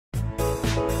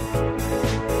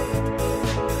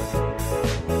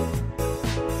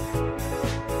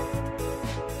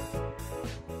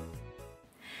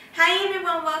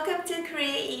everyone, welcome to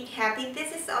Korea Eat Happy.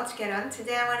 This is OCHIKERON.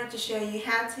 Today I wanted to show you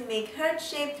how to make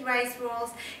heart-shaped rice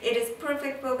rolls. It is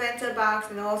perfect for bento box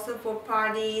and also for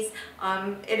parties.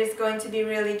 It is going to be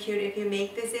really cute if you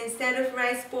make this instead of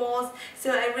rice balls.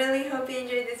 So I really hope you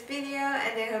enjoyed this video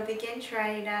and I hope you can try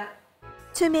it out.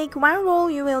 To make one roll,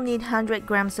 you will need 100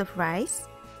 grams of rice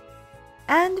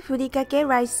and Furikake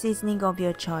rice seasoning of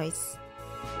your choice.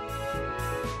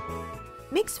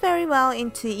 Mix very well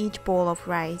into each bowl of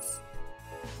rice.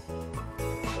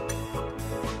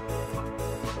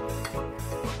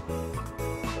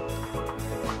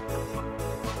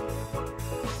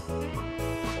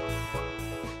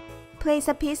 Place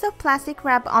a piece of plastic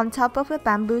wrap on top of a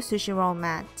bamboo sushi roll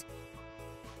mat.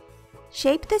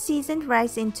 Shape the seasoned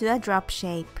rice into a drop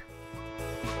shape.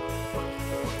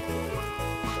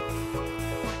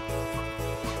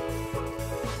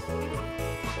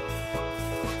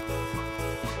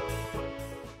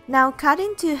 Now cut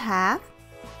into half.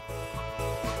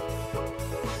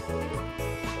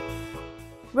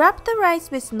 Wrap the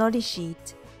rice with Nori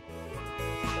sheet.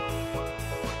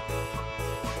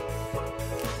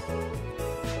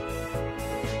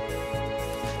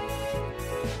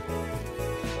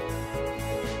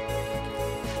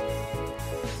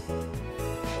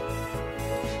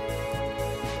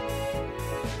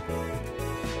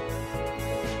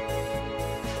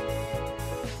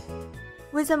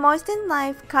 With a moistened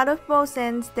knife, cut off both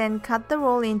ends, then cut the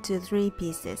roll into 3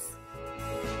 pieces.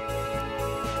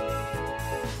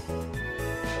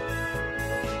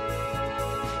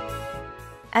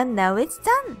 And now it's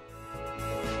done!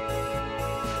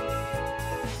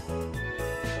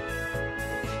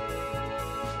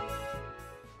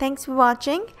 Thanks for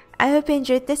watching. I hope you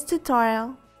enjoyed this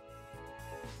tutorial.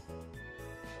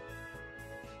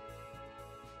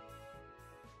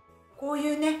 こう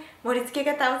いうね盛り付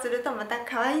け方をするとまた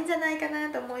可愛いんじゃないかな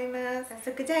と思います。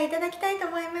早速じゃあいただきたいと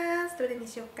思います。どれに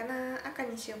しようかな。赤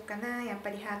にしようかな。やっ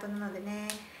ぱりハートなのでね。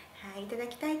はい、いただ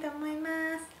きたいと思いま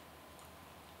す。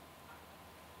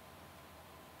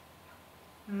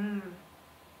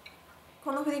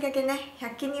このふりかけね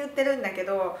100均に売ってるんだけ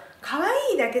ど可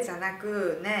愛いだけじゃな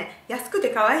くね安くて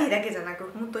可愛いだけじゃなく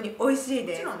本当に美味しい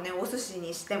です。もちろんねお寿司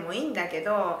にしてもいいんだけ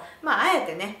どあえ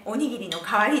てねおにぎりの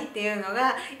代わりっていうの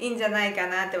がいいんじゃないか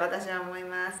なって私は思い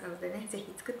ます。なのでねぜ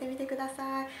ひ作ってみてくだ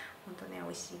さい。本当ね美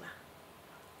味しいわ。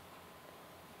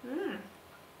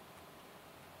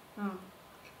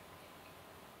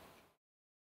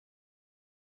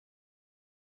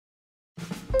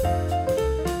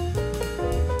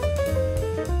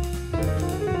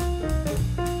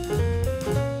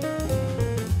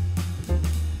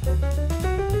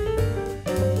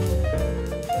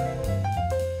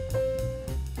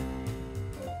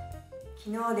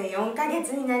昨日で4ヶ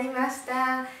月になりまし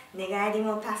た。寝返り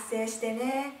も達成して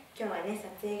ね。今日はね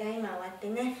撮影が今終わって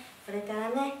ねこれから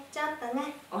ねちょっと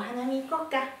ねお花見行こう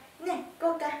かね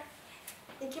行こうか。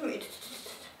でキム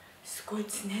すごい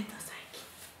つねんの最近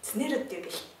つねるっていうか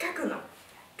引っかくの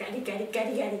ガリガリガ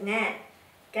リガリね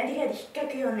ガリガリ引っか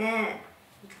くよね。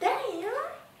痛いよ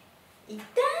痛いよ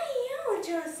お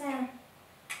嬢さん。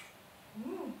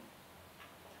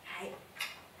はい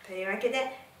というわけ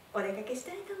でお出かけし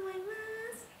たいと思います。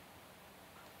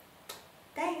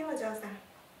痛いよお嬢さん。